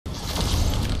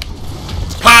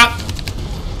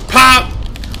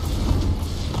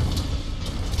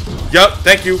Yup,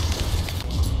 thank you.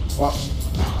 Well,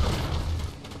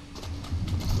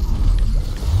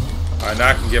 Alright, now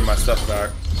I can get my stuff back.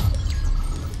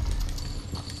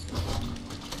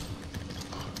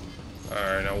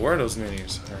 Alright, now where are those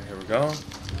minis? Alright, here we go.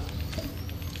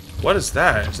 What is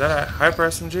that? Is that a Hyper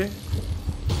SMG?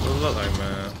 What does it look like,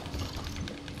 man?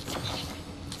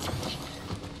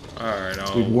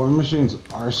 Alright, dude, War Machine's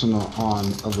arsenal on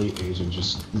Elite Agent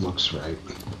just looks right.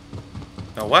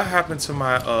 now what happened to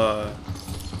my,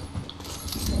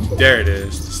 there it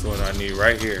is. This is the one I need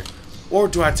right here. Or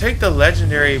do I take the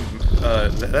legendary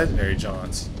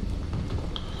Johns?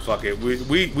 Fuck it.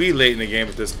 We late in the game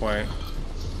at this point.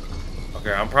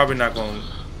 Okay, I'm probably not going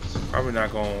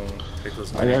take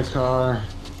those. I got a car.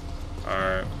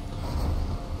 Alright.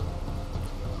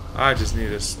 I just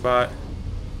need a spot.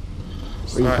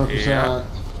 Where you focus at?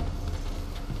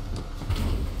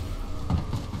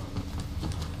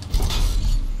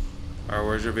 Alright,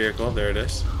 where's your vehicle? There it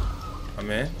is. I'm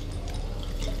in.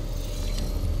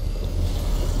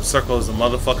 Circle is a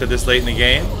motherfucker this late in the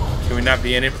game. Can we not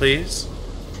be in it, please?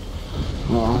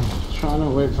 Well, trying to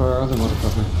wait for our other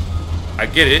motherfucker. I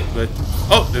get it, but...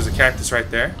 Oh, there's a cactus right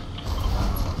there.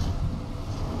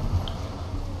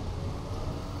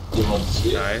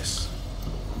 Nice.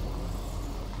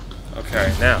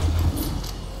 Okay, now.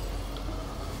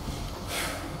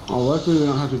 Oh, luckily we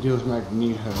don't have to deal with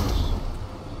Magnetos.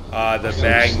 Ah, the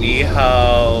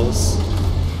Magnetos.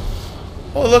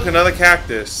 Oh, look, another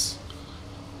cactus.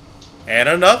 And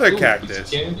another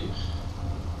cactus. Piece of candy.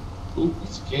 Ooh,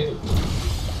 piece of candy.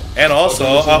 And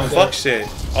also, fuck shit.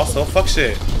 Also, fuck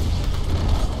shit.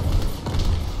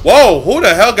 Whoa, who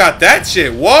the hell got that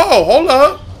shit? Whoa, hold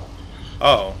up.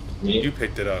 Uh oh, you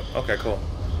picked it up. Okay, cool.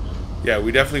 Yeah,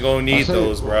 we definitely gonna need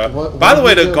those, bro. By the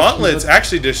way, the gauntlets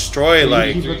actually destroy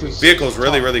like vehicles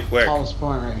really quick. Tallest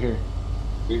point right here.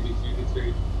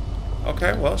 3v3v3.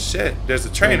 Okay, well, shit. There's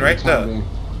a train right there.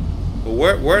 But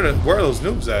where are those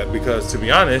noobs at? Because to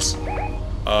be honest,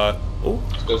 oh.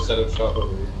 Let's go set up shop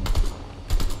over here.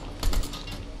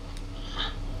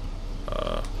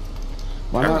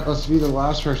 Why not let's be the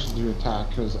last person to attack?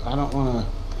 Because I don't want to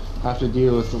have to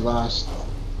deal with the last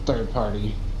third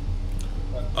party.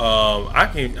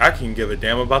 I can give a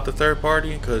damn about the third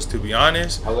party because to be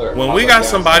honest, when we got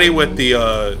somebody with the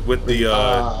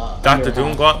Dr.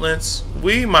 Doom gauntlets,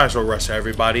 we might as well rush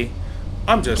everybody.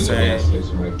 I'm just saying. There's a gas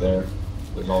station right there.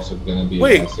 There's also gonna be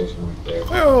a gas station right there.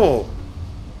 Oh,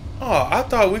 I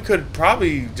thought we could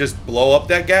probably just blow up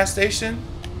that gas station.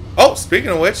 Oh, speaking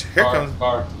of which, here comes.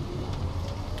 Car.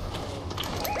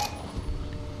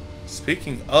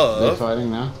 Speaking Are of, they fighting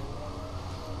now?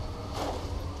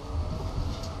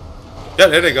 yeah,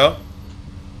 there they go.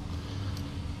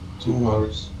 2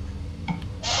 cars.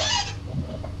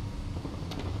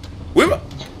 We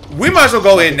might as well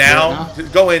go in now.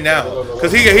 Go in now,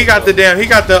 cause he got the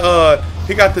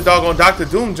doggone Dr.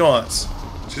 Doom joints.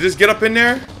 So just get up in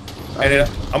there, and then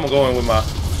I'm gonna go in with my.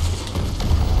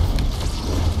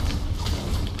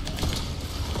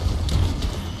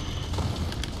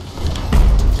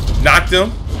 Knocked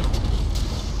him.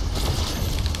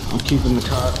 I'm keeping the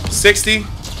car. 60.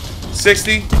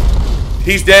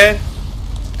 He's dead.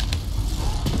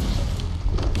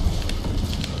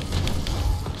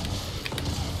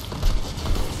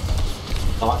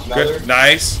 Good.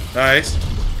 Nice.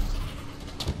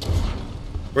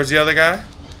 Where's the other guy?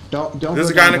 Don't. There's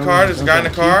a guy in the car. There's a guy in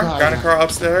the car. Guy in the car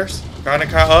upstairs. Guy in the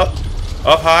car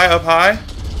up high.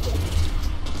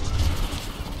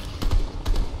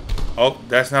 Oh,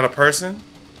 that's not a person.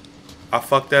 I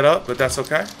fucked that up, but that's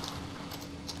okay.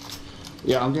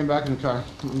 Yeah, I'm getting back in the car.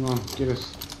 I'm gonna get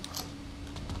us.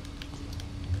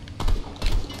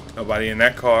 Nobody in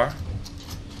that car.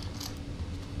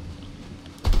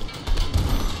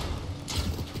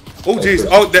 Oh, jeez.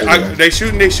 Oh, they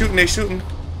shooting.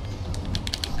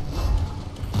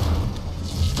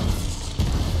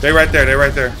 They right there. They're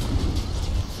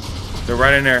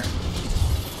right in there.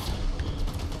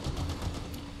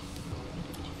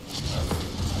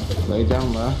 Lay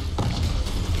down low.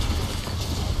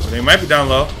 They might be down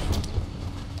low.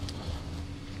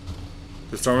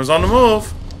 The storm is on the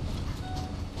move.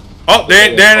 Oh, they're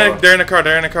in the car.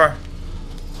 Get in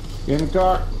the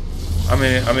car. I'm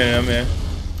in.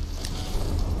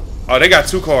 Oh, they got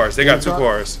 2 cars. They got 2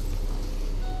 cars.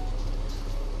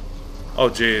 Oh,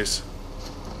 jeez.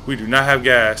 We do not have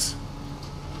gas.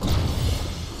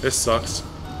 This sucks.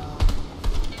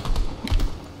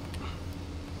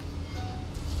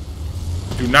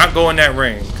 Do not go in that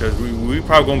ring, because we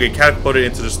probably gonna get catapulted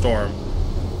into the storm.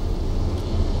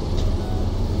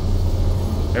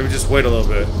 Maybe just wait a little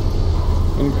bit.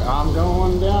 I'm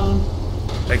going down.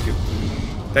 Thank you.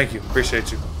 Thank you.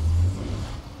 Appreciate you.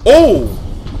 Oh!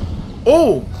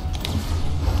 Oh!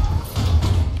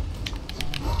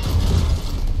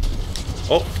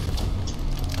 Oh!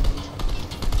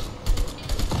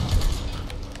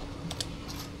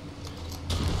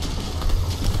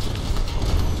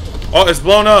 Oh, it's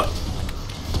blown up.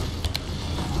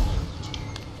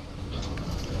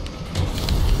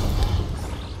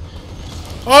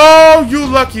 Oh, you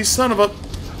lucky son of a...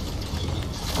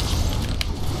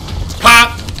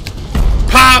 Pop!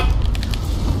 Pop!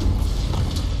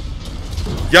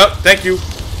 Yup, thank you.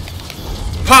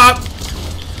 Pop!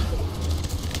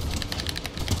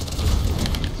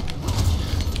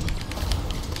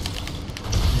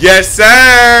 Yes,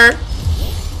 sir!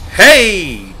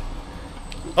 Hey!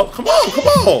 Oh, come on, come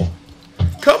on!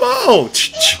 Come on!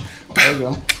 There you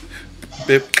go.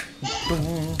 Bip.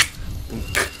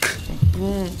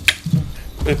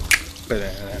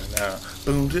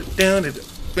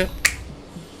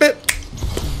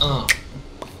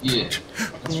 Yeah,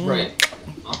 that's right.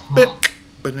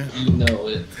 You know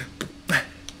it.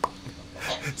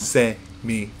 Say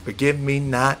me, forgive me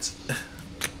not.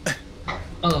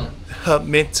 Help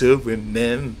me to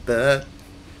remember.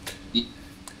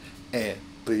 And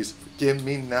please forgive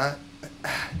me not.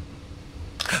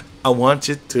 I want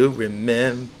you to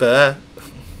remember.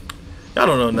 Y'all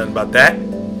don't know nothing about that.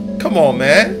 Come on,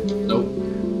 man. Nope.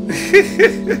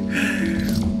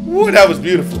 Woo, that was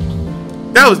beautiful.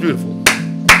 That was beautiful.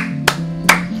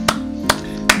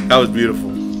 That was beautiful.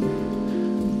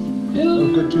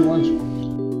 Good 2-1.